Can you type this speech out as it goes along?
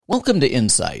Welcome to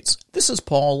Insights. This is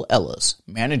Paul Ellis,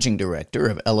 Managing Director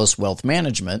of Ellis Wealth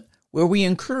Management, where we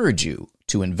encourage you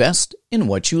to invest in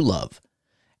what you love.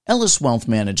 Ellis Wealth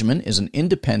Management is an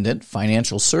independent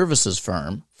financial services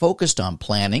firm focused on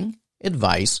planning,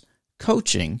 advice,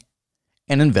 coaching,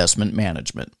 and investment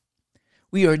management.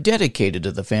 We are dedicated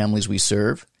to the families we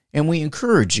serve, and we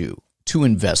encourage you to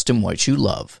invest in what you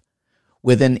love.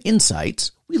 Within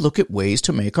Insights, we look at ways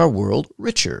to make our world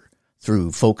richer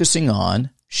through focusing on,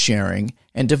 sharing,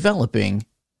 and developing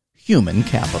human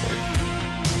capital.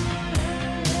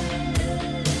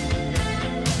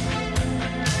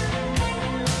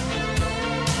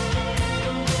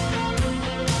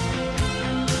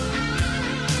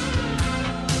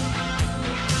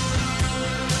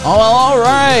 All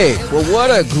right. Well, what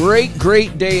a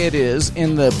great day it is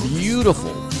in the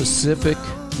beautiful Pacific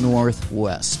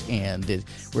Northwest. And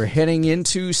we're heading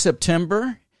into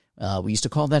September. We used to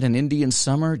call that an Indian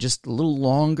summer, just a little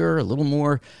longer, a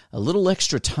little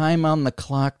extra time on the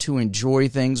clock to enjoy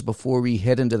things before we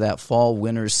head into that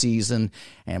fall-winter season,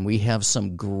 and we have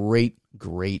some great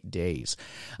days.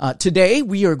 Today,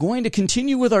 we are going to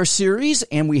continue with our series,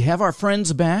 and we have our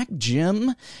friends back,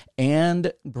 Jim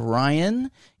and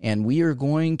Brian, and we are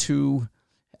going to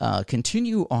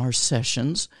continue our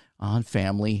sessions on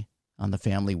the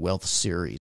Family Wealth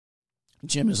series.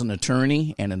 Jim is an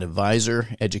attorney and an advisor,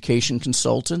 education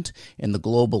consultant in the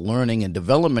Global Learning and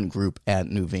Development Group at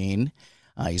Nuveen.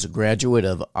 He's a graduate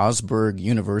of Augsburg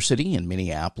University in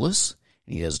Minneapolis.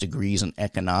 He has degrees in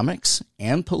economics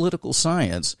and political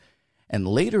science, and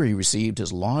later he received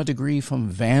his law degree from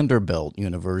Vanderbilt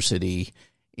University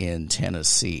in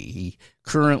Tennessee. He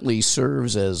currently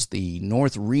serves as the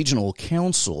North Regional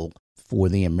Counsel for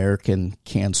the American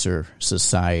Cancer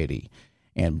Society.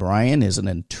 And Brian is an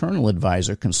internal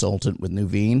advisor consultant with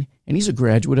Nuveen, and he's a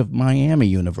graduate of Miami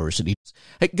University.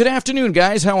 Hey, good afternoon,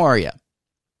 guys. How are you?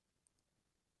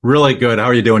 Really good. How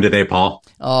are you doing today, Paul?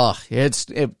 Oh, it's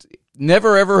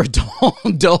never, ever a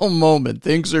dull moment.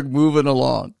 Things are moving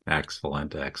along.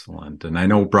 Excellent. And I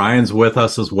know Brian's with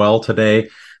us as well today,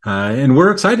 and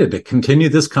we're excited to continue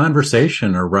this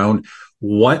conversation around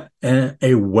what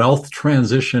a wealth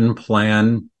transition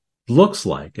plan looks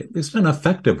like, at least an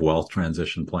effective wealth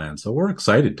transition plan. So we're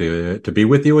excited to be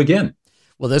with you again.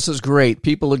 Well, this is great.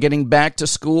 People are getting back to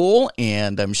school,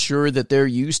 and I'm sure that they're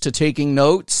used to taking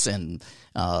notes and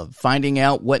finding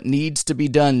out what needs to be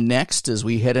done next as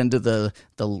we head into the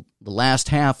last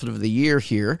half of the year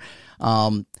here.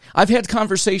 I've had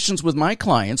conversations with my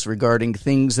clients regarding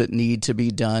things that need to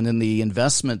be done in the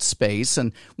investment space,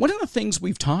 and one of the things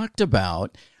we've talked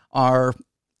about are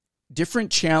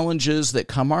different challenges that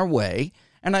come our way,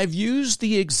 and I've used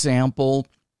the example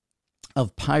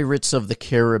of Pirates of the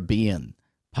Caribbean.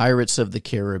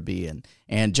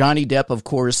 And Johnny Depp, of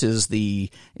course, is the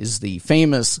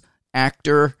famous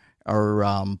actor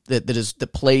that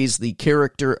plays the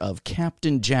character of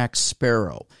Captain Jack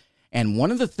Sparrow. And one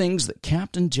of the things that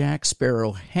Captain Jack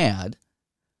Sparrow had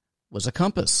was a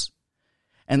compass.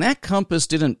 And that compass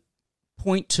didn't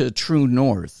point to true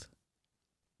north.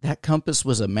 That compass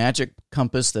was a magic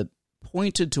compass that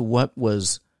pointed to what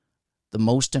was the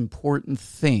most important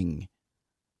thing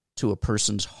to a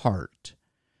person's heart.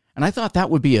 And I thought that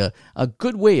would be a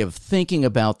good way of thinking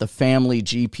about the family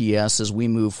GPS as we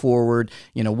move forward.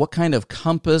 You know, what kind of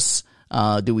compass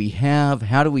do we have?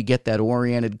 How do we get that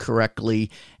oriented correctly?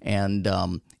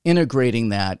 And integrating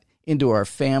that into our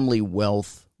family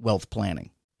wealth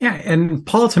planning. Yeah, and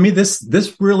Paul, to me,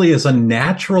 this really is a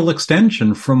natural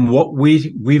extension from what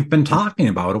we've been talking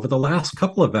about over the last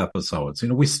couple of episodes. You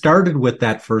know, we started with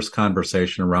that first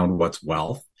conversation around what's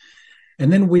wealth,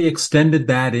 and then we extended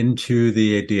that into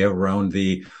the idea around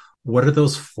what are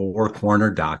those four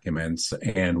corner documents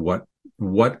and what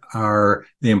are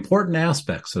the important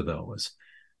aspects of those.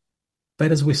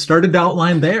 But as we started to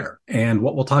outline there, and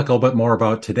what we'll talk a little bit more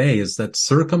about today is that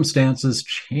circumstances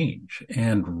change,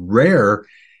 and rare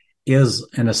is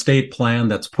an estate plan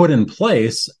that's put in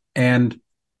place and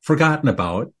forgotten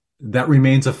about that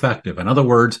remains effective. In other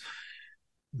words,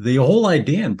 the whole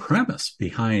idea and premise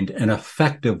behind an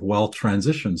effective wealth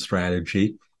transition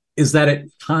strategy is that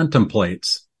it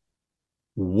contemplates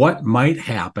what might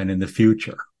happen in the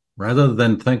future. Rather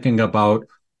than thinking about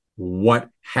what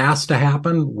has to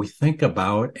happen, we think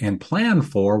about and plan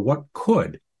for what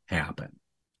could happen.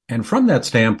 And from that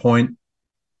standpoint,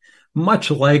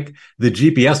 much like the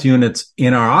GPS units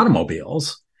in our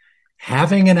automobiles,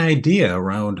 having an idea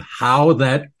around how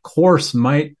that course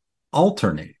might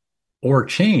alternate or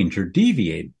change or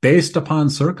deviate based upon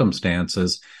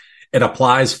circumstances. It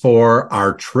applies for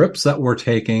our trips that we're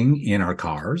taking in our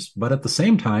cars, but at the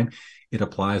same time, it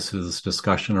applies to this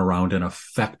discussion around an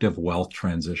effective wealth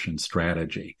transition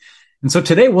strategy. And so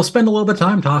today we'll spend a little bit of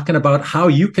time talking about how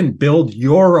you can build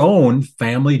your own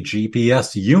family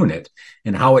GPS unit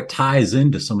and how it ties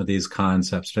into some of these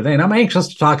concepts today. And I'm anxious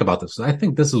to talk about this. I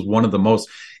think this is one of the most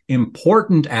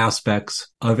important aspects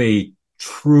of a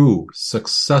true,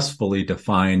 successfully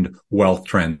defined wealth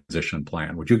transition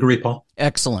plan. Would you agree, Paul?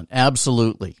 Excellent.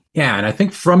 Absolutely. Yeah, and I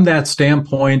think from that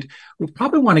standpoint, we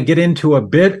probably want to get into a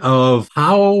bit of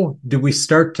how do we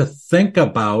start to think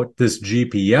about this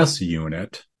GPS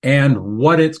unit and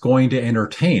what it's going to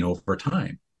entertain over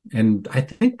time. And I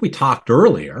think we talked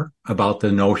earlier about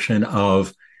the notion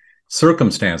of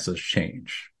circumstances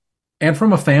change. And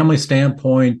from a family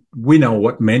standpoint, we know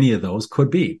what many of those could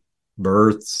be: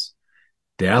 births,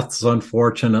 deaths,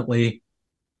 unfortunately,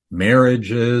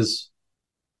 marriages,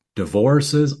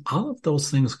 divorces. All of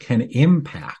those things can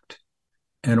impact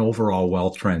an overall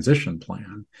wealth transition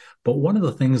plan. But one of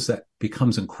the things that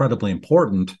becomes incredibly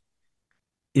important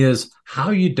is how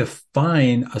you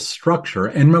define a structure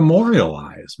and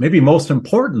memorialize, maybe most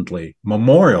importantly,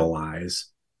 memorialize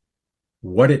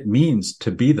what it means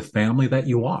to be the family that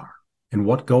you are and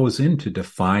what goes into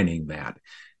defining that.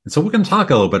 And so we're going to talk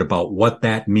a little bit about what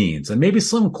that means and maybe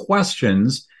some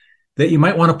questions that you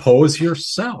might want to pose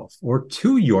yourself or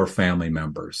to your family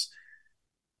members,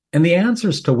 and the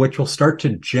answers to which will start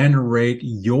to generate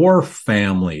your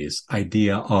family's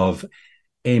idea of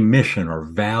a mission or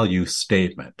value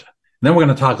statement. And then we're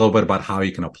going to talk a little bit about how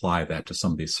you can apply that to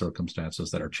some of these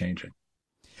circumstances that are changing.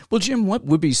 Well, Jim, what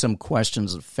would be some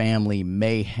questions a family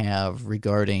may have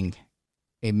regarding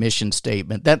a mission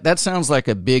statement? That sounds like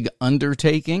a big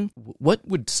undertaking. What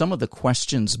would some of the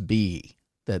questions be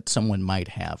that someone might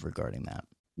have regarding that?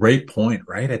 Great point,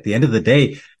 right? At the end of the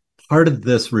day, part of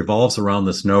this revolves around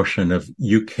this notion of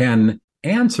you can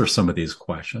answer some of these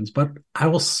questions, but I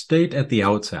will state at the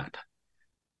outset,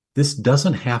 this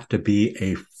doesn't have to be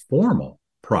a formal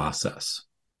process.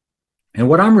 And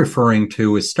what I'm referring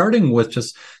to is starting with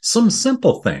just some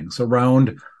simple things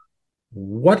around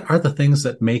what are the things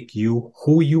that make you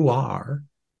who you are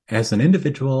as an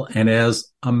individual and as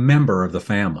a member of the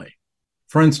family.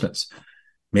 For instance,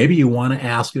 maybe you want to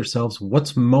ask yourselves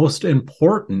what's most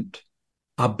important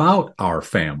about our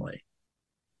family.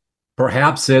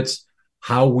 Perhaps it's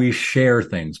how we share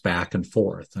things back and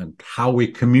forth and how we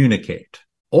communicate.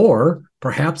 Or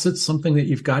perhaps it's something that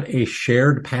you've got a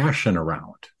shared passion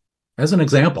around. As an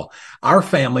example, our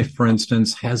family, for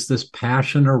instance, has this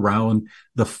passion around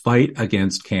the fight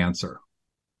against cancer.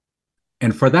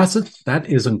 And for that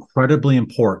is incredibly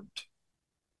important.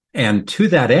 And to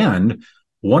that end,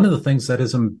 one of the things that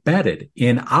is embedded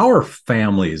in our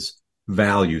family's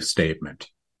value statement,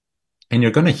 and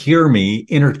you're going to hear me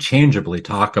interchangeably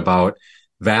talk about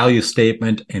value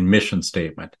statement and mission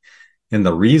statement. And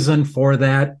the reason for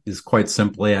that is quite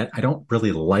simply, I don't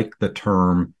really like the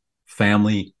term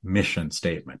family mission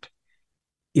statement.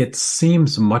 It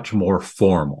seems much more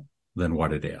formal than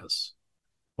what it is.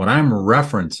 What I'm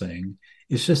referencing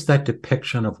is just that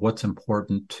depiction of what's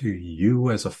important to you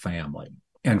as a family.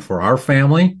 And for our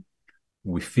family,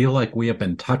 we feel like we have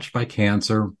been touched by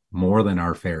cancer more than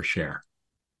our fair share.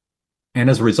 And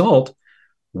as a result,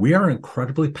 we are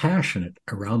incredibly passionate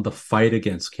around the fight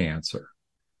against cancer,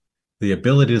 the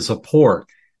ability to support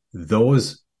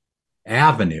those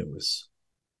avenues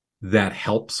that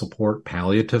help support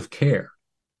palliative care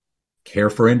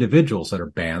for individuals that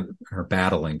are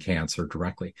battling cancer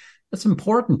directly. That's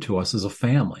important to us as a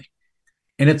family.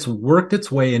 And it's worked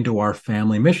its way into our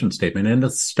family mission statement. And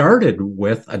it started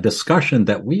with a discussion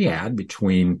that we had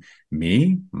between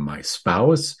me, my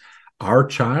spouse, our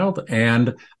child,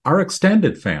 and our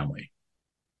extended family,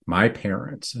 my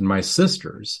parents and my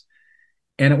sisters.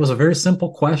 And it was a very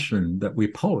simple question that we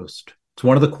posed. It's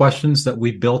one of the questions that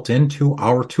we built into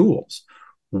our tools.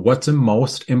 What's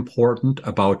most important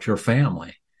about your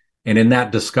family? And in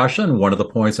that discussion, one of the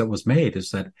points that was made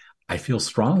is that I feel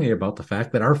strongly about the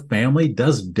fact that our family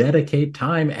does dedicate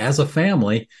time as a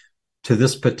family to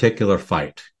this particular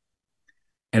fight.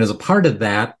 And as a part of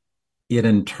that, it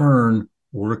in turn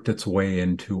worked its way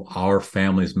into our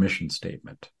family's mission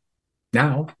statement.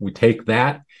 Now we take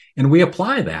that and we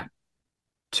apply that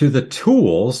to the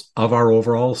tools of our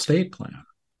overall estate plan.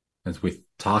 As we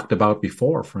talked about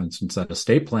before, for instance, that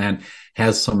estate plan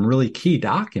has some really key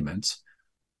documents,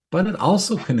 but it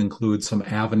also can include some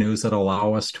avenues that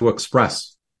allow us to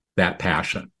express that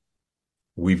passion.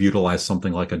 We've utilized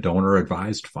something like a donor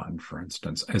advised fund, for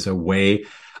instance, as a way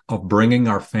of bringing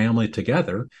our family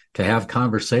together to have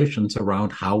conversations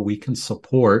around how we can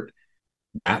support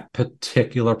that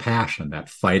particular passion, that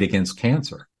fight against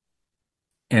cancer.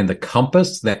 And the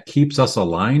compass that keeps us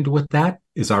aligned with that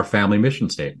is our family mission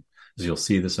statement. As you'll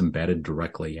see this embedded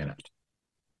directly in it.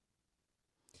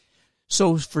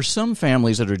 So for some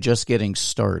families that are just getting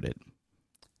started,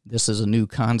 this is a new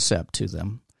concept to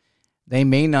them. They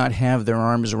may not have their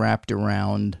arms wrapped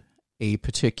around a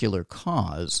particular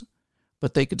cause,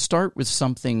 but they could start with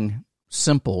something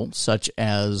simple, such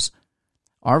as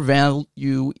our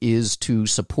value is to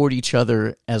support each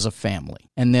other as a family.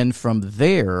 And then from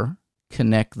there,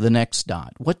 connect the next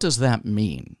dot. What does that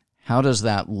mean? How does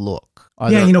that look?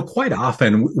 Quite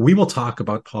often we will talk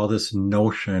about, Paul, this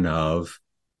notion of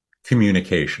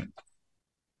communication.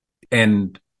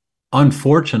 And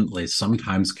unfortunately,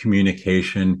 sometimes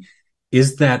communication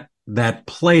is that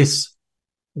place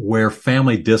where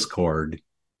family discord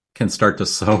can start to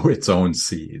sow its own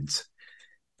seeds.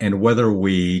 And whether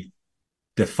we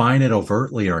define it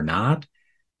overtly or not,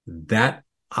 that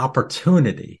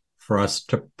opportunity for us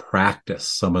to practice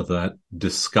some of that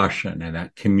discussion and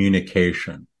that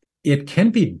communication, it can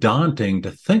be daunting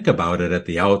to think about it at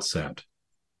the outset.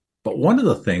 But one of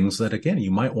the things that, again,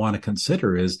 you might want to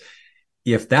consider is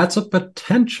if that's a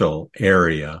potential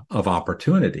area of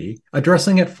opportunity,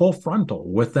 addressing it full frontal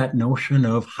with that notion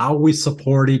of how we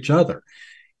support each other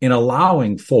in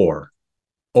allowing for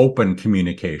open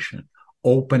communication,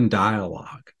 open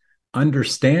dialogue,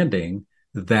 understanding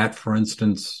that, for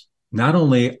instance, not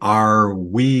only are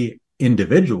we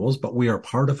individuals, but we are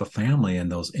part of a family,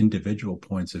 and those individual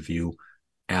points of view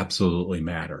absolutely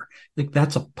matter. I think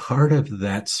that's a part of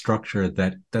that structure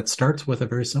that starts with a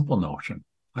very simple notion.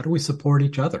 How do we support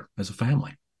each other as a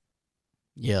family?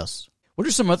 Yes. What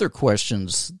are some other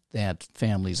questions that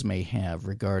families may have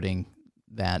regarding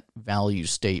that value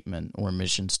statement or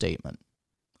mission statement?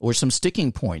 Or some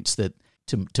sticking points that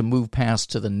to move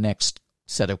past to the next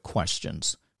set of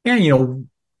questions? Yeah,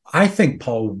 I think,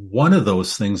 Paul, one of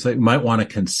those things that you might want to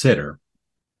consider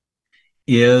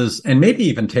is, and maybe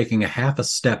even taking a half a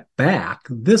step back,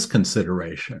 this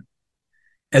consideration.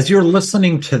 As you're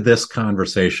listening to this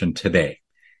conversation today,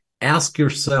 ask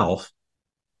yourself,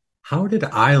 how did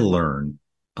I learn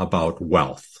about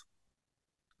wealth?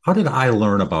 How did I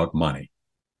learn about money?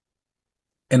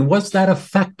 And was that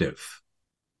effective?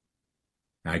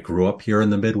 I grew up here in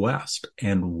the Midwest,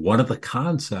 and one of the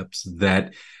concepts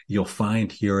that you'll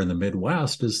find here in the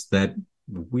Midwest is that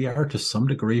we are to some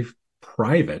degree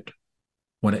private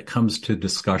when it comes to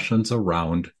discussions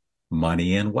around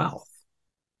money and wealth.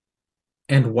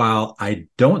 And while I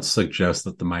don't suggest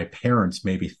that my parents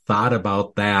maybe thought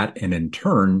about that and in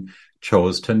turn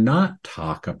chose to not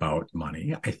talk about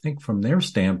money, I think from their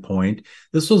standpoint,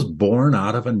 this was born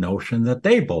out of a notion that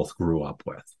they both grew up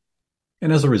with.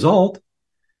 And as a result,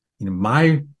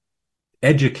 my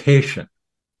education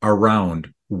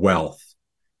around wealth,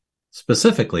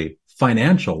 specifically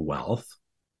financial wealth,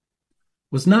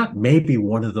 was not maybe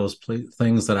one of those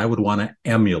things that I would want to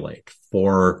emulate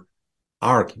for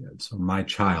our kids or my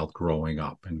child growing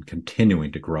up and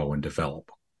continuing to grow and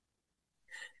develop.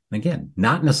 And again,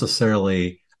 not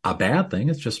necessarily a bad thing.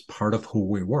 It's just part of who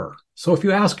we were. So if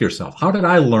you ask yourself, how did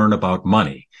I learn about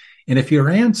money? And if your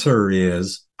answer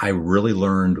is, I really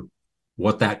learned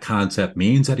what that concept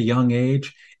means at a young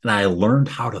age, and I learned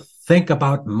how to think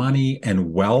about money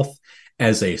and wealth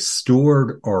as a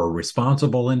steward or a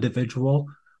responsible individual,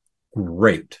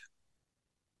 great.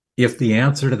 If the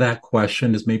answer to that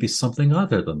question is maybe something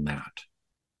other than that,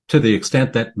 to the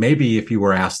extent that maybe if you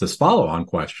were asked this follow-on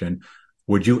question,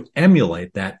 would you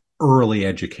emulate that early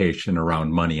education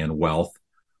around money and wealth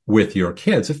with your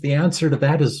kids? If the answer to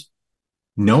that is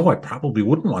no, I probably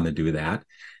wouldn't want to do that.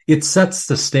 It sets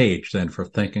the stage then for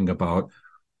thinking about,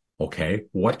 okay,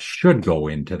 what should go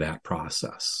into that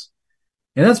process?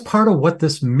 And that's part of what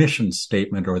this mission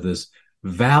statement or this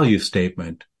value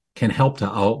statement can help to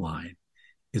outline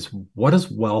is, what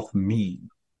does wealth mean?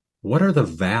 What are the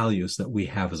values that we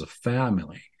have as a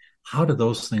family? How do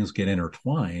those things get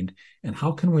intertwined? And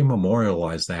how can we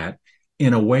memorialize that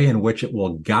in a way in which it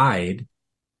will guide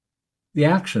the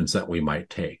actions that we might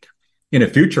take? In a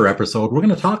future episode, we're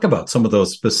going to talk about some of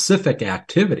those specific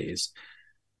activities,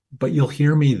 but you'll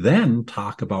hear me then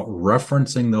talk about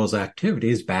referencing those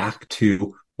activities back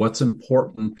to what's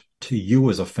important to you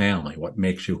as a family, what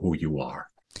makes you who you are.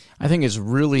 I think it's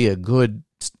really a good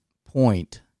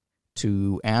point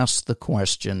to ask the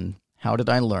question, how did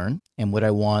I learn? And would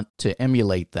I want to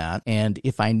emulate that? And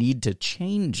if I need to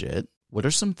change it, what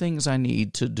are some things I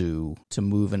need to do to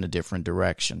move in a different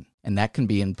direction? And that can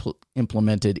be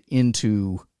implemented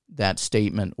into that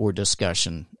statement or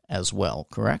discussion as well,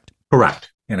 correct?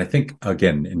 Correct. And I think,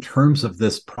 again, in terms of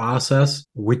this process,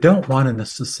 we don't want to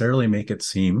necessarily make it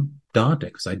seem daunting,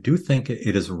 because I do think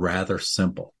it is rather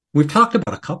simple. We've talked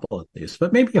about a couple of these,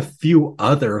 but maybe a few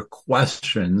other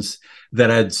questions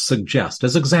that I'd suggest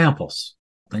as examples.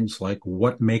 Things like,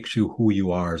 what makes you who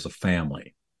you are as a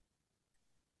family?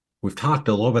 We've talked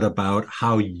a little bit about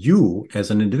how you as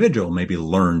an individual maybe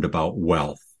learned about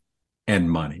wealth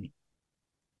and money.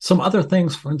 Some other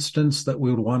things, for instance, that we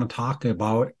would want to talk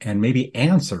about and maybe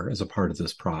answer as a part of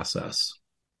this process.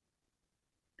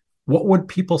 What would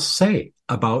people say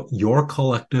about your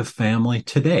collective family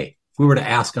today? If we were to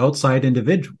ask outside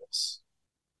individuals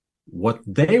what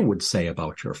they would say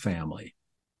about your family,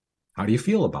 how do you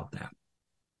feel about that?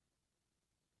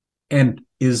 And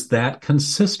is that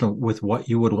consistent with what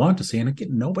you would want to see? And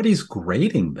again, nobody's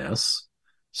grading this,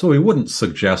 so we wouldn't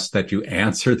suggest that you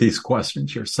answer these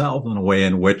questions yourself in a way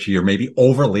in which you're maybe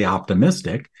overly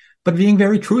optimistic, but being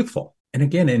very truthful. And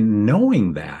again, in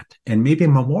knowing that and maybe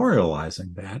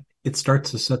memorializing that, it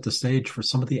starts to set the stage for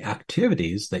some of the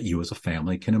activities that you as a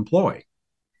family can employ.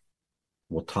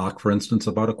 We'll talk, for instance,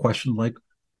 about a question like,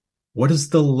 what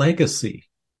is the legacy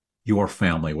your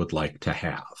family would like to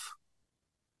have?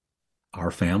 Our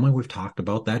family, we've talked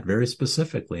about that very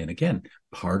specifically. And again,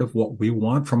 part of what we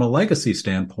want from a legacy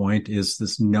standpoint is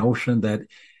this notion that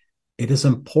it is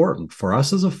important for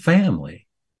us as a family,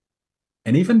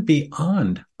 and even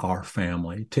beyond our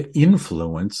family, to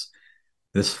influence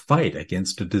this fight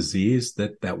against a disease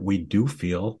that we do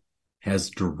feel has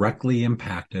directly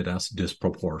impacted us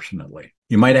disproportionately.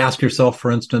 You might ask yourself,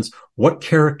 for instance, what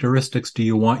characteristics do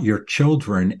you want your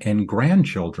children and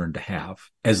grandchildren to have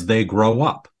as they grow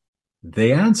up?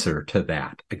 The answer to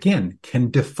that, again,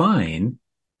 can define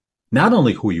not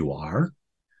only who you are,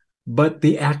 but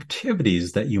the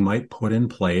activities that you might put in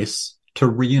place to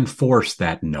reinforce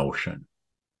that notion.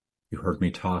 You heard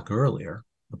me talk earlier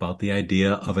about the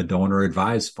idea of a donor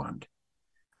advised fund.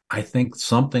 I think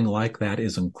something like that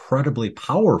is incredibly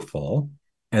powerful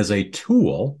as a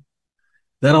tool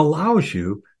that allows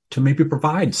you to maybe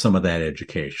provide some of that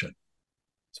education.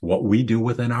 It's what we do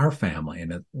within our family,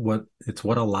 and it's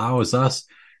what allows us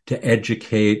to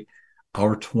educate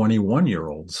our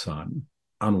 21-year-old son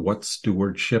on what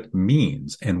stewardship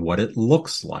means and what it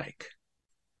looks like.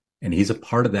 And he's a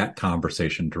part of that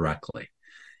conversation directly.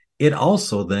 It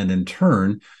also then, in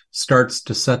turn, starts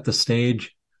to set the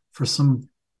stage for some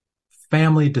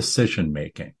family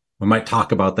decision-making. We might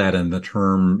talk about that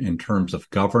in terms of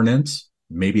governance.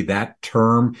 Maybe that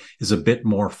term is a bit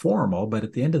more formal, but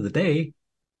at the end of the day,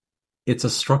 it's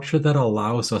a structure that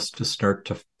allows us to start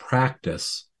to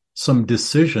practice some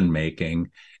decision-making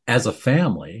as a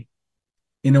family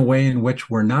in a way in which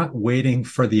we're not waiting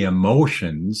for the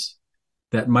emotions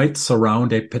that might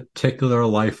surround a particular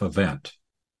life event.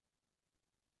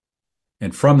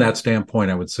 And from that standpoint,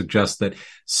 I would suggest that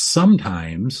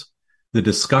sometimes the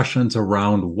discussions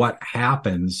around what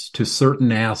happens to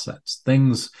certain assets,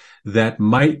 things that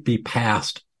might be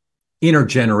passed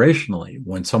intergenerationally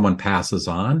when someone passes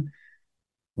on,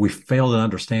 we fail to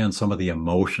understand some of the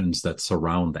emotions that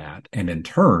surround that. And in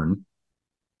turn,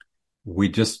 we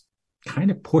just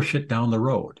kind of push it down the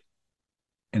road.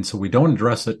 And so we don't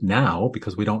address it now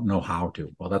because we don't know how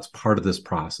to. Well, that's part of this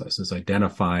process, is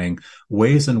identifying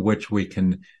ways in which we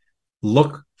can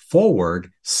look forward,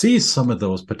 see some of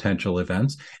those potential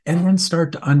events, and then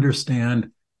start to understand,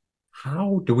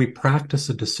 how do we practice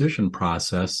a decision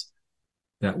process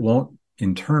that won't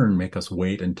in turn make us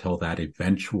wait until that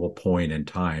eventual point in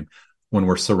time when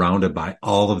we're surrounded by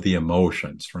all of the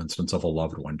emotions, for instance, of a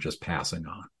loved one just passing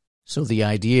on. So the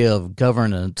idea of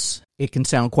governance, it can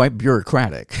sound quite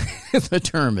bureaucratic, the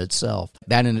term itself.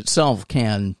 That in itself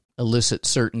can elicit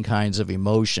certain kinds of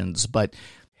emotions, but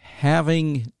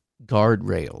having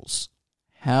guardrails,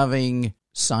 having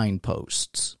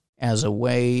signposts as a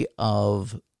way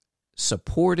of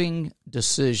supporting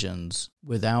decisions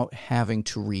without having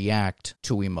to react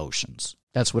to emotions.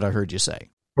 That's what I heard you say.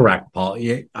 Correct, Paul.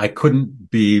 I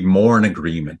couldn't be more in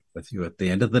agreement with you. At the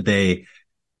end of the day,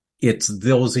 it's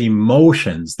those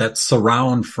emotions that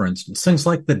surround, for instance, things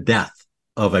like the death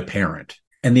of a parent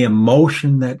and the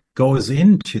emotion that goes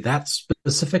into that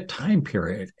specific time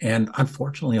period. And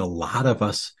unfortunately, a lot of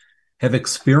us have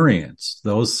experienced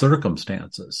those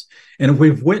circumstances. And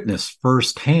we've witnessed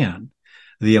firsthand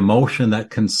the emotion that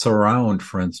can surround,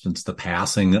 for instance, the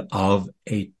passing of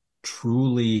a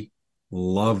truly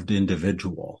loved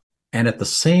individual. And at the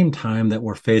same time that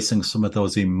we're facing some of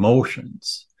those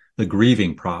emotions, the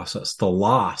grieving process, the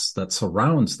loss that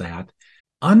surrounds that,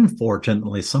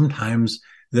 unfortunately, sometimes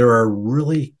there are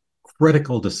really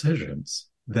critical decisions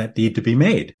that need to be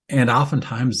made. And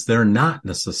oftentimes they're not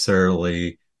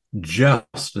necessarily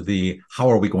just the how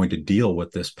are we going to deal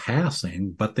with this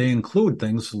passing, but they include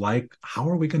things like how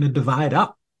are we going to divide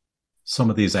up some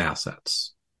of these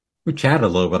assets. We chatted a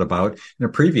little bit about in a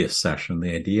previous session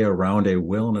the idea around a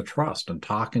will and a trust and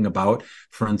talking about,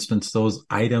 for instance, those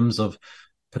items of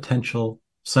potential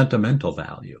sentimental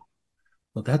value.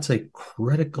 Well, that's a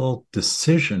critical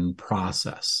decision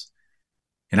process.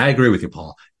 And I agree with you,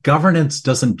 Paul. Governance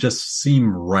doesn't just seem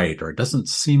right, or it doesn't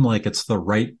seem like it's the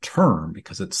right term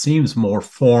because it seems more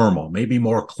formal, maybe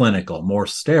more clinical, more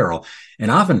sterile. And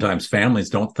oftentimes families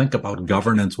don't think about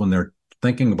governance when they're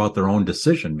thinking about their own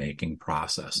decision-making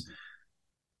process.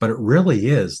 But it really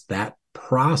is that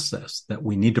process that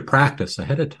we need to practice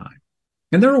ahead of time.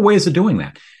 And there are ways of doing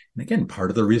that. And again, part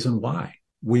of the reason why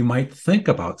we might think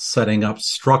about setting up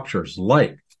structures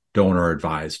like donor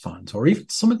advised funds, or even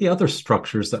some of the other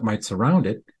structures that might surround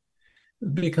it,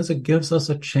 because it gives us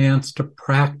a chance to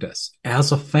practice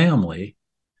as a family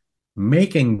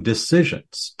making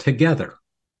decisions together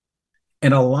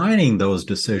and aligning those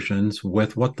decisions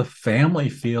with what the family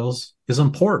feels is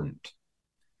important.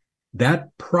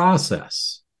 That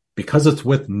process, because it's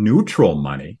with neutral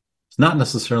money, it's not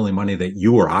necessarily money that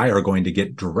you or I are going to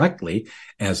get directly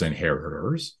as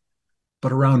inheritors,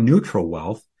 but around neutral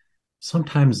wealth,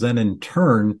 sometimes then in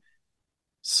turn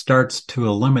starts to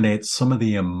eliminate some of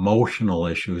the emotional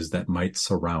issues that might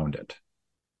surround it.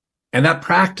 And that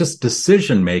practice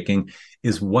decision making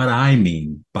is what I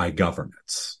mean by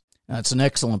governance. That's an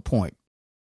excellent point.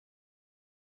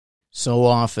 So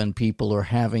often people are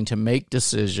having to make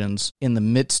decisions in the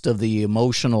midst of the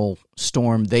emotional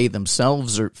storm they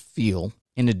themselves feel,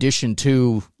 in addition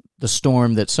to the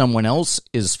storm that someone else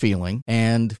is feeling.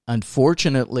 And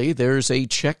unfortunately, there's a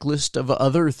checklist of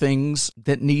other things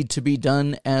that need to be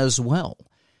done as well.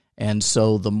 And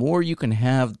so the more you can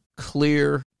have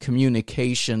clear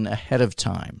communication ahead of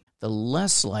time, the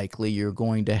less likely you're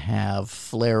going to have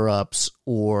flare-ups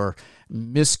or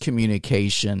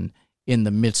miscommunication in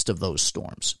the midst of those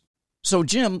storms. So,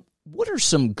 Jim, what are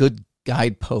some good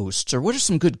guideposts, or what are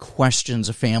some good questions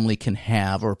a family can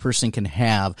have or a person can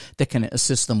have that can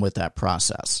assist them with that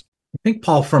process? I think,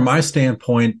 Paul, from my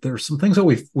standpoint, there's some things that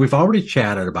we've already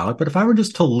chatted about, but if I were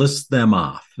just to list them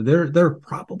off, there are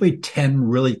probably 10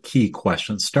 really key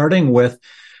questions, starting with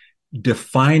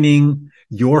defining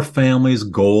your family's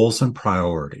goals and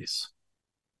priorities.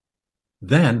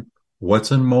 Then,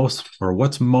 what's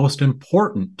most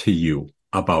important to you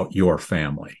about your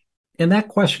family? And that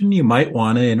question you might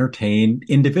want to entertain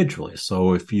individually.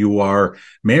 So if you are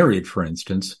married, for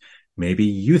instance, maybe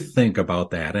you think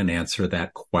about that and answer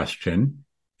that question,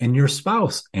 and your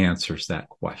spouse answers that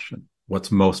question.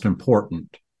 What's most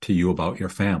important to you about your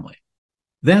family?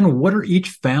 Then what are each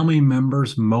family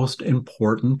member's most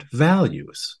important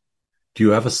values? Do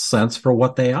you have a sense for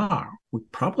what they are? We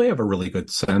probably have a really good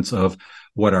sense of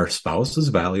what our spouse's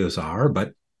values are,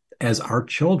 but as our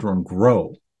children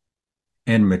grow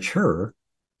and mature,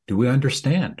 do we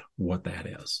understand what that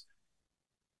is?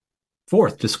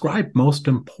 Fourth, describe most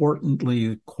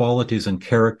importantly qualities and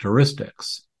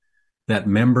characteristics that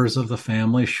members of the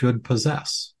family should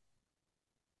possess.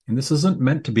 And this isn't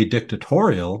meant to be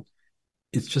dictatorial.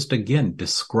 It's just, again,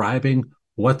 describing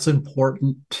what's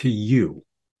important to you.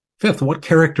 Fifth, what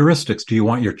characteristics do you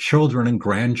want your children and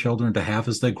grandchildren to have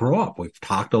as they grow up? We've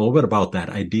talked a little bit about that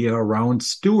idea around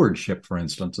stewardship, for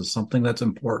instance, is something that's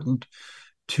important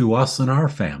to us and our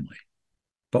family.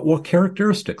 But what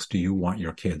characteristics do you want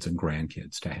your kids and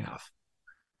grandkids to have?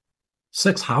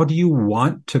 6, how do you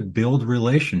want to build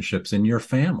relationships in your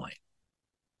family?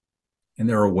 And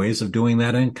there are ways of doing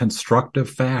that in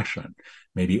constructive fashion,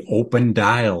 maybe open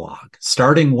dialogue,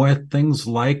 starting with things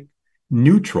like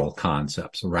neutral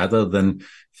concepts rather than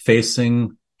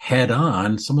facing head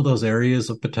on some of those areas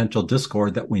of potential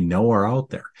discord that we know are out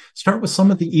there. Start with some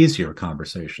of the easier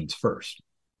conversations first.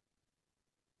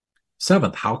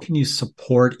 7th, how can you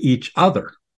support each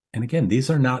other? And again, these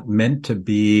are not meant to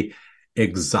be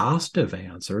exhaustive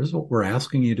answers. What we're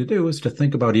asking you to do is to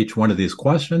think about each one of these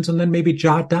questions and then maybe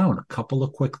jot down a couple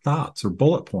of quick thoughts or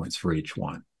bullet points for each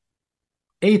one.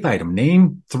 8th item,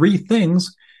 name 3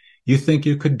 things you think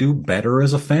you could do better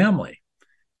as a family.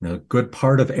 A good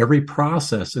part of every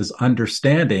process is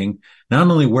understanding not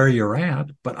only where you're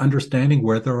at, but understanding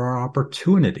where there are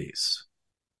opportunities.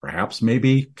 Perhaps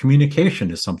maybe communication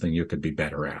is something you could be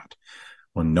better at.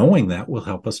 Well, knowing that will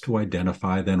help us to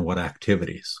identify then what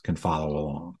activities can follow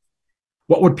along.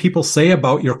 What would people say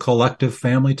about your collective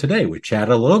family today? We chatted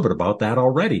a little bit about that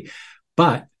already.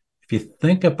 But if you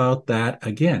think about that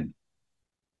again,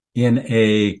 in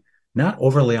a not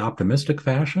overly optimistic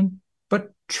fashion,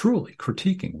 but truly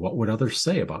critiquing what would others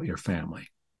say about your family.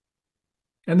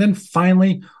 And then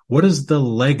finally, what is the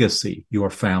legacy your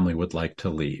family would like to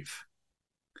leave?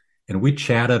 And we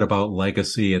chatted about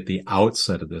legacy at the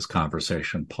outset of this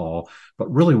conversation, Paul,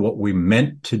 but really what we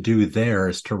meant to do there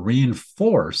is to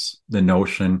reinforce the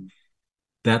notion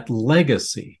that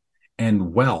legacy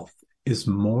and wealth is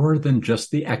more than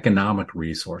just the economic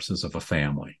resources of a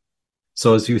family.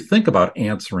 So as you think about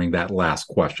answering that last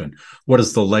question, what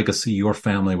is the legacy your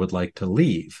family would like to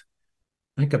leave?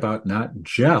 Think about not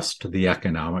just the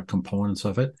economic components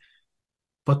of it,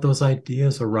 but those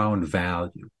ideas around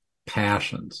value,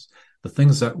 passions, the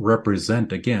things that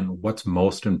represent, again, what's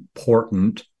most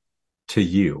important to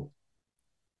you.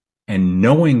 And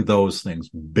knowing those things,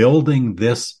 building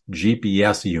this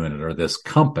GPS unit or this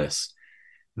compass,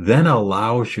 then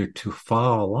allows you to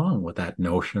follow along with that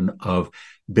notion of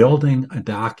building a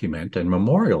document and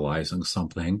memorializing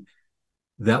something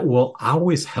that will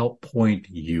always help point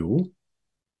you,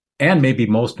 and maybe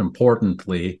most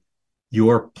importantly,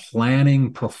 your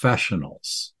planning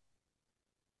professionals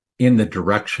in the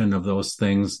direction of those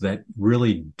things that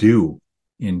really do,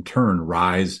 in turn,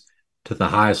 rise to the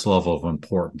highest level of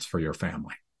importance for your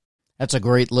family. That's a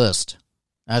great list.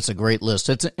 That's a great list.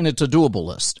 It's a doable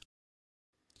list.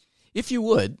 If you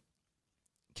would,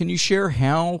 can you share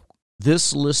how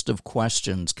this list of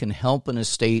questions can help an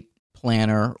estate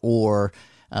planner or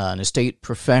an estate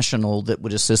professional that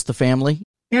would assist the family?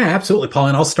 Yeah, absolutely, Paul.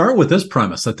 And I'll start with this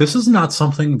premise that this is not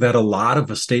something that a lot of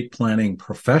estate planning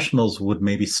professionals would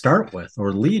maybe start with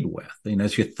or lead with. And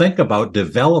as you think about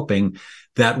developing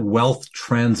that wealth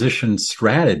transition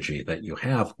strategy that you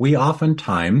have, we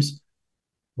oftentimes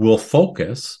will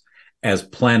focus as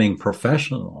planning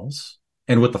professionals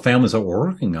and with the families that we're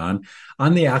working on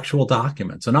the actual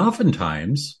documents. And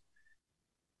oftentimes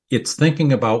it's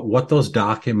thinking about what those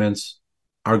documents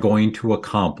are going to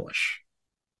accomplish.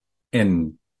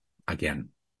 And again,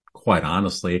 quite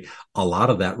honestly, a lot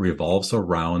of that revolves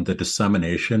around the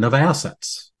dissemination of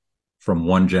assets from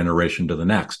one generation to the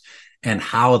next and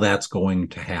how that's going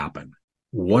to happen.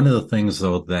 One of the things,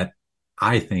 though, that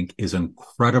I think is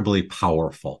incredibly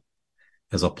powerful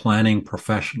as a planning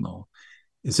professional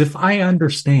is if I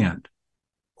understand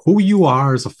who you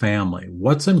are as a family,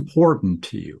 what's important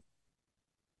to you,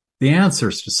 the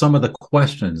answers to some of the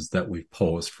questions that we've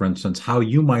posed, for instance, how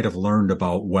you might have learned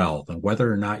about wealth and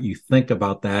whether or not you think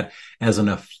about that as an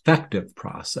effective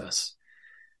process.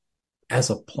 As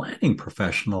a planning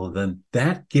professional, then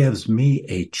that gives me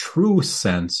a true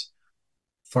sense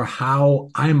for how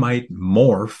I might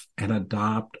morph and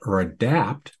adopt or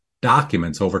adapt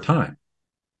documents over time.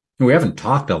 And we haven't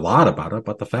talked a lot about it,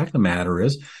 but the fact of the matter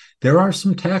is there are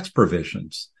some tax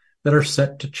provisions that are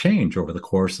set to change over the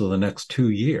course of the next 2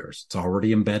 years. It's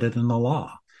already embedded in the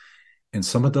law. And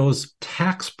some of those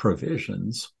tax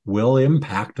provisions will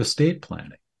impact estate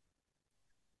planning.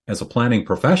 As a planning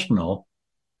professional,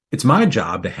 it's my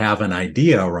job to have an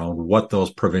idea around what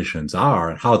those provisions are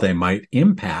and how they might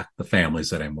impact the families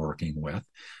that I'm working with.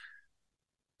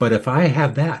 But if I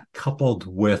have that coupled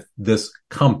with this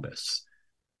compass,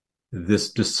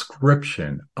 this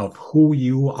description of who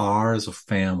you are as a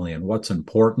family and what's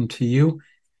important to you,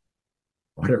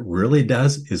 what it really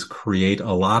does is create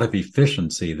a lot of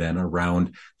efficiency then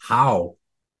around how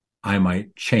I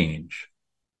might change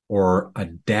or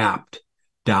adapt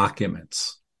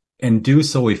documents and do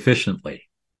so efficiently.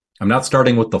 I'm not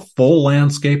starting with the full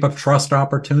landscape of trust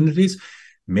opportunities.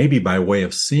 Maybe by way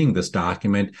of seeing this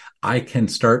document, I can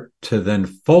start to then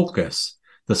focus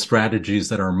the strategies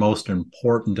that are most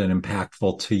important and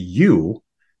impactful to you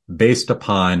based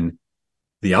upon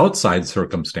the outside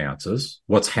circumstances,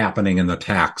 what's happening in the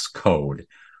tax code,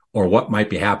 or what might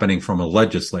be happening from a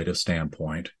legislative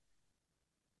standpoint.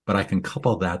 But I can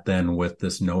couple that then with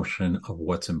this notion of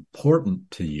what's important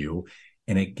to you,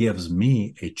 and it gives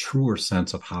me a truer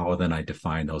sense of how then I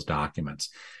define those documents.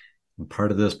 And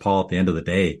part of this, Paul, at the end of the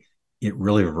day, it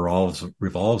really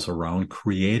revolves around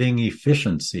creating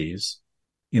efficiencies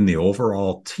in the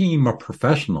overall team of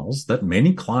professionals that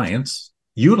many clients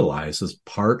utilize as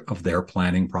part of their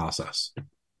planning process.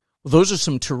 Well, those are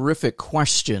some terrific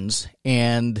questions,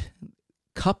 and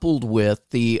coupled with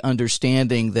the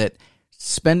understanding that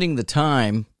spending the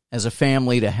time as a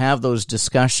family to have those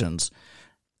discussions,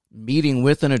 meeting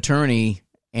with an attorney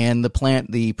and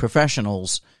the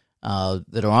professionals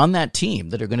that are on that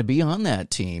team, that are going to be on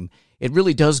that team, it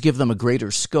really does give them a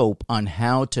greater scope on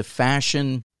how to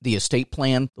fashion the estate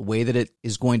plan, the way that it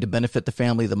is going to benefit the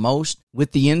family the most,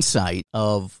 with the insight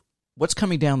of what's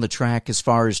coming down the track as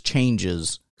far as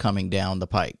changes coming down the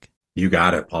pike. You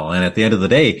got it, Paul. And at the end of the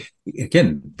day,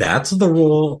 again, that's the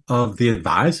role of the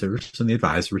advisors and the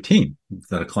advisory team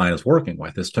that a client is working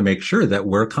with, is to make sure that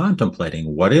we're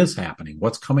contemplating what is happening,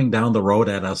 what's coming down the road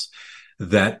at us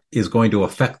that is going to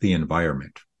affect the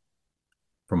environment.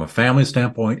 From a family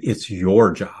standpoint, it's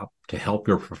your job to help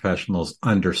your professionals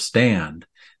understand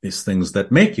these things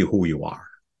that make you who you are,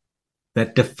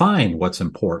 that define what's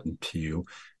important to you.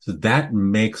 So that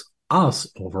makes us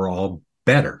overall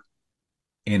better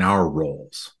in our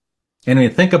roles. And when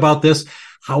you think about this,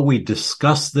 how we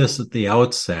discussed this at the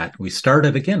outset, we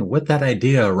started again with that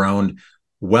idea around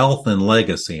wealth and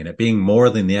legacy and it being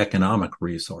more than the economic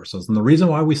resources. And the reason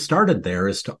why we started there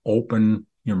is to open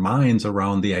your minds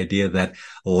around the idea that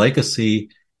legacy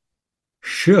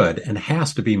should and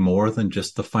has to be more than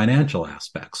just the financial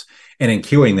aspects. And in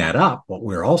queuing that up, what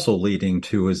we're also leading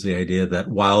to is the idea that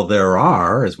while there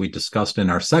are, as we discussed in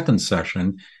our second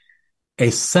session, a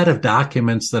set of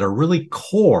documents that are really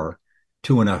core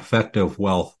to an effective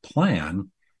wealth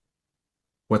plan,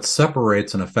 what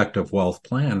separates an effective wealth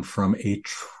plan from a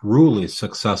truly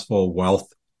successful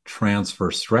wealth transfer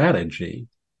strategy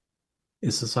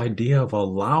is this idea of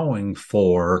allowing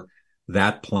for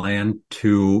that plan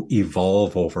to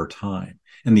evolve over time.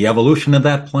 And the evolution of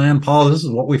that plan, Paul, this is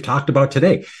what we've talked about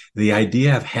today. The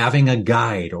idea of having a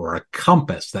guide or a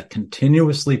compass that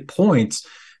continuously points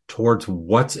towards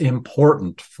what's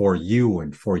important for you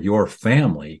and for your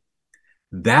family,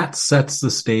 that sets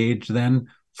the stage then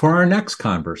for our next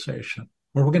conversation,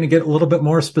 where we're going to get a little bit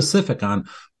more specific on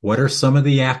what are some of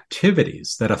the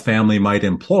activities that a family might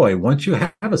employ once you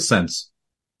have a sense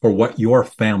for what your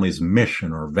family's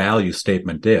mission or value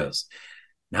statement is.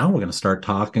 Now we're going to start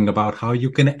talking about how you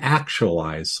can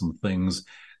actualize some things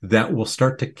that will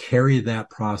start to carry that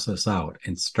process out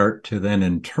and start to then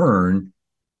in turn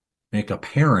make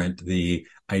apparent the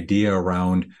idea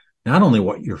around not only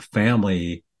what your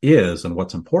family is and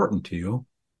what's important to you,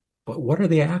 but what are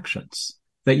the actions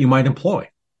that you might employ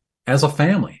as a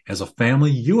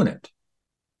family unit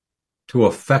to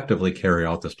effectively carry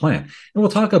out this plan. And we'll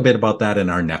talk a bit about that in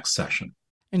our next session.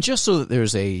 And just so that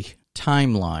there's a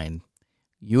timeline,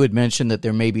 you had mentioned that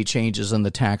there may be changes in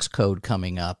the tax code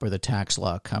coming up or the tax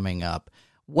law coming up.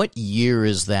 What year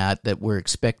is that we're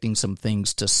expecting some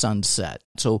things to sunset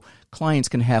so clients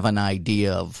can have an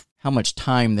idea of how much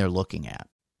time they're looking at?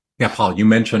 Yeah, Paul, you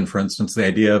mentioned, for instance, the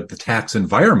idea of the tax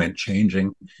environment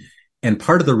changing. And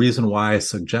part of the reason why I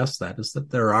suggest that is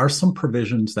that there are some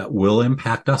provisions that will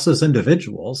impact us as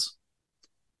individuals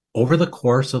over the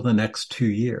course of the next 2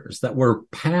 years that were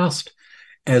passed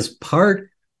as part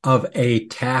of a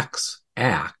tax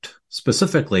act,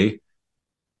 specifically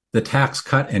the Tax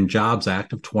Cut and Jobs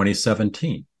Act of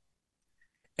 2017.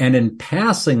 And in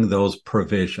passing those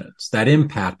provisions that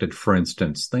impacted, for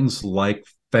instance, things like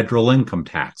federal income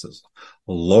taxes,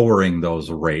 lowering those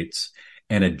rates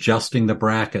and adjusting the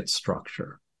bracket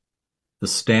structure, the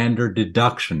standard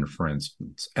deduction, for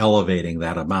instance, elevating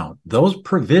that amount. Those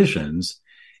provisions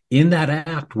in that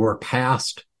act were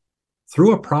passed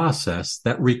through a process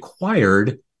that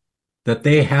required that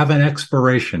they have an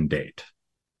expiration date.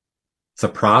 It's a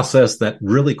process that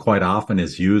really quite often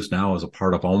is used now as a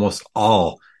part of almost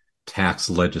all tax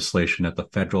legislation at the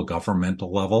federal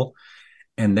governmental level.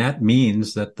 And that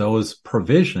means that those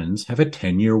provisions have a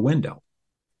 10-year window.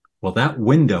 Well, that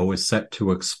window is set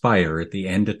to expire at the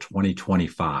end of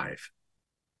 2025,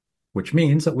 which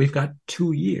means that we've got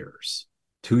 2 years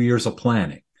of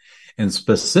planning. And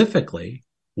specifically,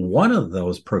 one of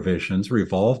those provisions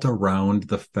revolved around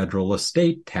the federal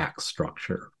estate tax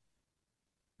structure.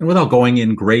 And without going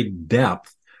in great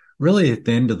depth, really at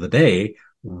the end of the day,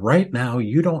 right now,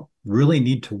 you don't really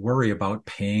need to worry about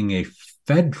paying a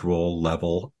federal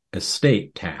level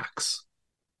estate tax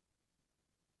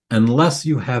unless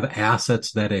you have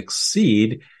assets that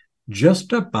exceed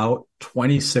just about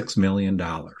 $26 million.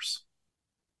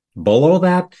 Below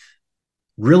that,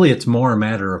 really, it's more a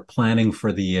matter of planning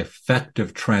for the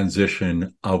effective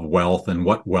transition of wealth and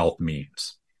what wealth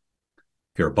means.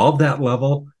 If you're above that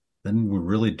level, then we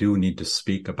really do need to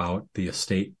speak about the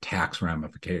estate tax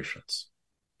ramifications.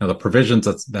 Now, the provisions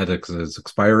that is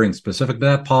expiring specific to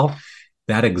that, Paul,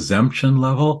 that exemption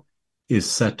level is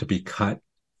set to be cut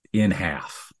in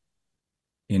half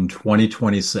in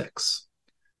 2026.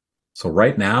 So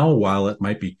right now, while it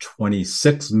might be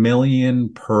 26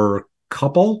 million per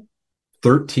couple,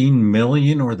 13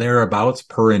 million or thereabouts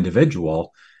per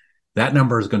individual, that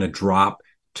number is going to drop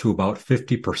to about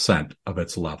 50% of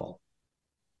its level.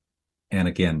 And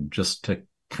again, just to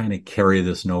kind of carry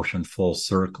this notion full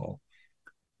circle,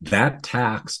 that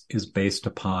tax is based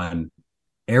upon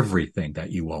everything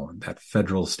that you own, that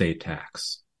federal estate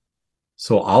tax.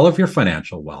 So all of your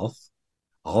financial wealth,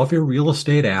 all of your real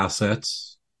estate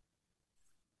assets,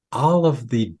 all of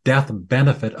the death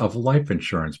benefit of life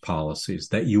insurance policies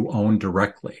that you own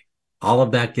directly, all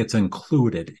of that gets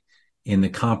included in the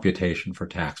computation for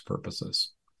tax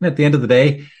purposes. And at the end of the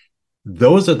day,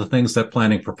 those are the things that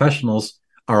planning professionals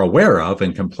are aware of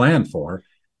and can plan for.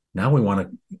 Now we want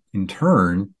to, in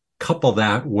turn, couple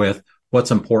that with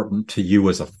what's important to you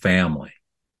as a family.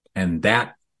 And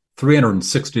that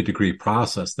 360-degree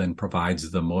process then provides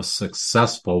the most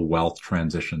successful wealth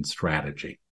transition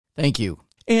strategy. Thank you.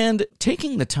 And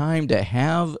taking the time to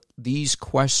have these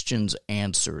questions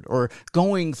answered or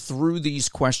going through these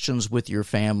questions with your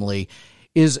family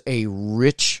is a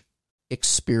rich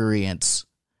experience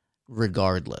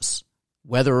regardless,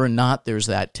 whether or not there's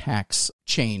that tax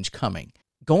change coming.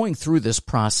 Going through this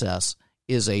process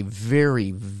is a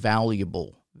very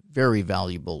valuable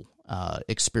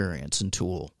experience and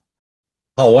tool.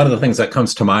 Oh, one of the things that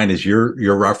comes to mind is you're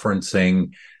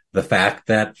referencing the fact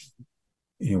that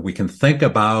we can think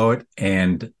about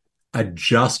and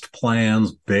adjust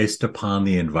plans based upon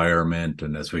the environment.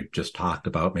 And as we just talked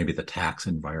about, maybe the tax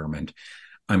environment.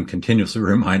 I'm continuously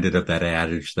reminded of that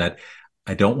adage that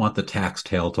I don't want the tax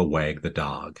tail to wag the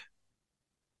dog.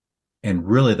 And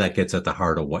really that gets at the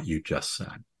heart of what you just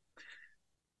said.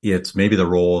 It's maybe the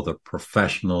role of the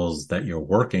professionals that you're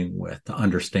working with to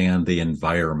understand the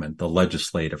environment, the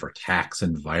legislative or tax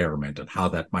environment, and how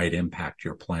that might impact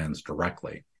your plans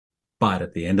directly. But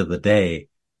at the end of the day,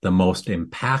 the most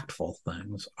impactful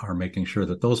things are making sure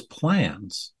that those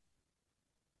plans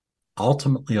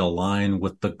ultimately align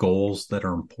with the goals that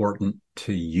are important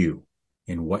to you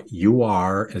in what you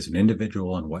are as an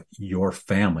individual and what your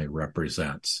family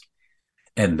represents.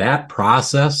 And that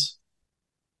process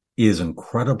is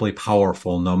incredibly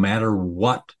powerful no matter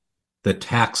what the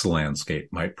tax landscape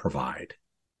might provide,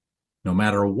 no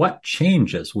matter what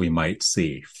changes we might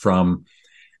see from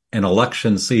an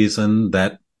election season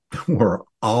that we're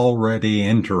already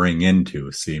entering into,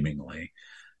 seemingly.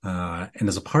 And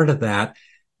as a part of that,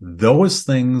 those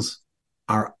things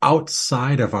are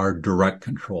outside of our direct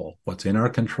control. What's in our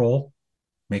control?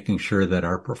 Making sure that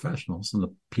our professionals and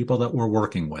the people that we're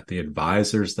working with, the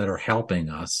advisors that are helping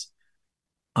us,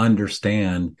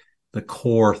 understand the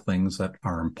core things that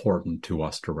are important to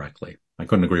us directly. I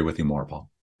couldn't agree with you more, Paul.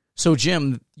 So,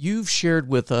 Jim, you've shared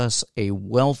with us a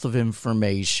wealth of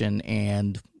information,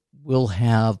 and we'll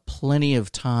have plenty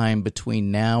of time between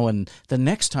now and the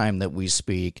next time that we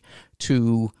speak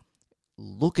to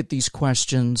look at these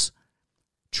questions,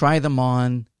 try them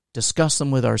on, discuss them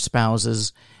with our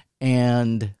spouses,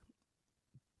 and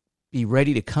be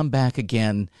ready to come back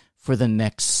again for the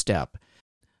next step.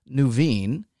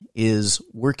 Nuveen is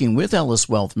working with Ellis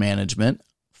Wealth Management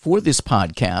for this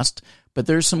podcast, but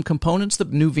there's some components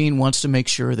that Nuveen wants to make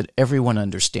sure that everyone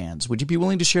understands. Would you be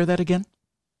willing to share that again?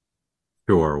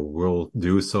 Sure, we'll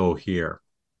do so here.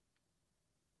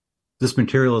 This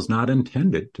material is not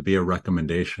intended to be a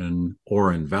recommendation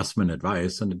or investment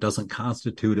advice, and it doesn't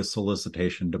constitute a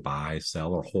solicitation to buy,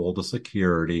 sell, or hold a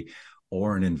security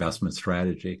or an investment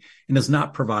strategy, and is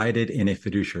not provided in a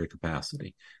fiduciary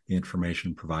capacity. The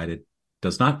information provided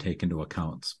does not take into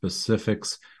account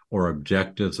specifics or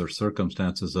objectives or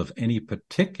circumstances of any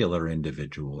particular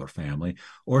individual or family,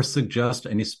 or suggest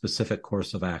any specific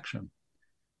course of action.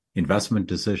 Investment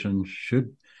decisions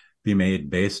should be made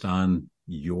based on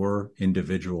your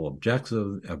individual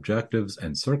objectives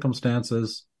and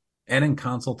circumstances, and in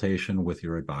consultation with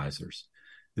your advisors.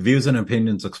 The views and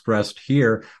opinions expressed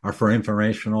here are for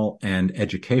informational and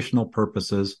educational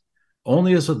purposes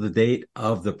only as of the date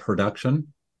of the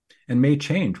production, and may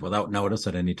change without notice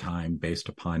at any time based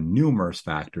upon numerous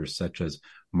factors such as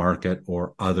market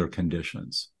or other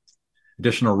conditions.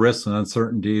 Additional risks and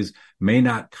uncertainties may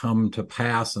not come to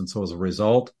pass, and so as a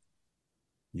result,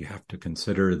 you have to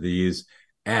consider these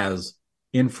as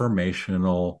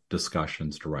informational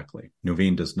discussions directly.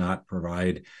 Nuveen does not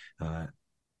provide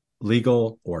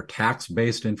legal or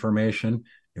tax-based information.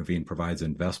 Nuveen provides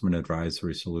investment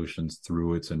advisory solutions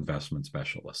through its investment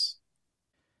specialists.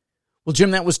 Well, Jim,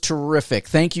 that was terrific.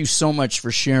 Thank you so much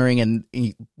for sharing. And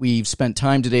we've spent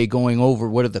time today going over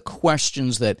what are the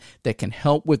questions that can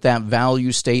help with that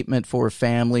value statement for a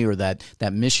family, or that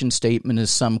mission statement,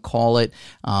 as some call it.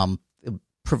 It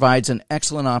provides an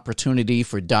excellent opportunity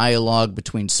for dialogue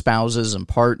between spouses and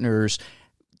partners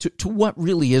to what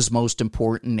really is most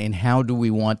important, and how do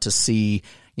we want to see,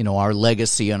 our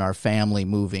legacy and our family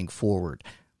moving forward.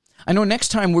 I know next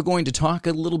time we're going to talk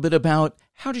a little bit about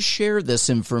how to share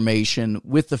this information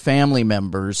with the family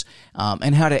members,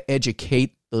 and how to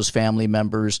educate those family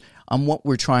members on what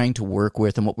we're trying to work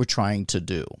with and what we're trying to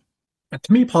do.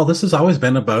 To me, Paul, this has always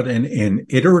been about an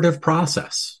iterative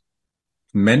process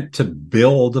meant to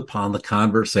build upon the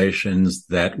conversations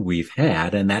that we've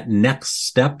had. And that next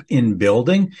step in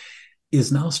building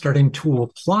is now starting to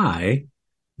apply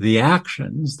the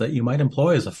actions that you might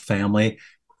employ as a family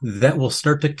that will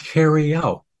start to carry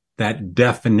out that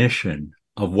definition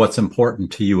of what's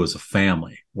important to you as a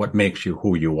family, what makes you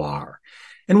who you are.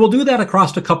 And we'll do that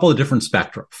across a couple of different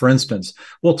spectra. For instance,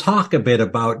 we'll talk a bit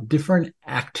about different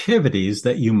activities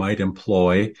that you might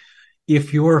employ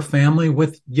if you're a family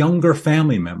with younger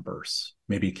family members,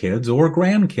 maybe kids or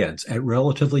grandkids at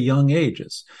relatively young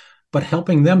ages, but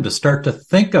helping them to start to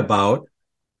think about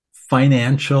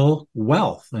financial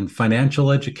wealth and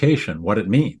financial education, what it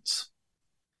means.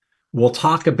 We'll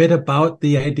talk a bit about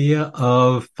the idea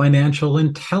of financial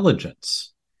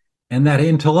intelligence and that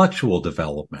intellectual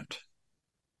development.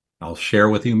 I'll share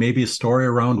with you maybe a story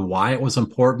around why it was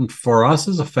important for us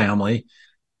as a family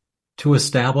to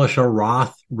establish a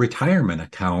Roth retirement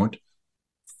account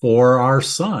for our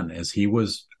son as he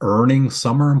was earning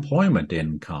summer employment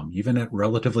income, even at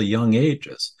relatively young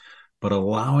ages, but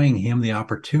allowing him the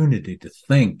opportunity to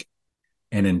think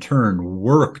and in turn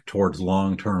work towards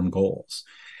long-term goals.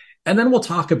 And then we'll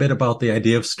talk a bit about the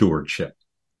idea of stewardship.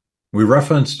 We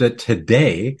referenced it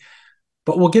today,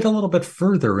 but we'll get a little bit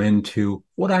further into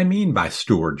what I mean by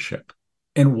stewardship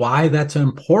and why that's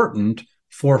important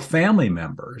for family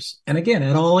members, and again,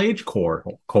 at all age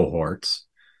cohorts,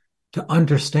 to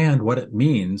understand what it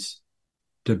means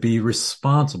to be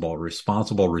responsible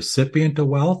recipient of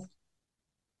wealth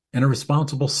and a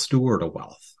responsible steward of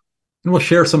wealth. And we'll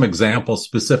share some examples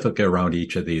specifically around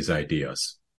each of these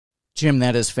ideas. Jim,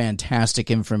 that is fantastic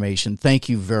information. Thank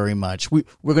you very much. We're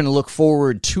going to look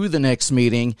forward to the next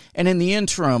meeting, and in the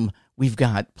interim, we've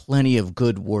got plenty of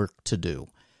good work to do.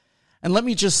 And let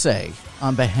me just say,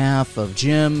 on behalf of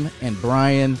Jim and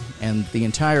Brian and the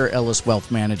entire Ellis Wealth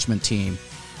Management team,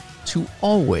 to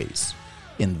always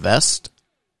invest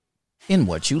in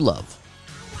what you love.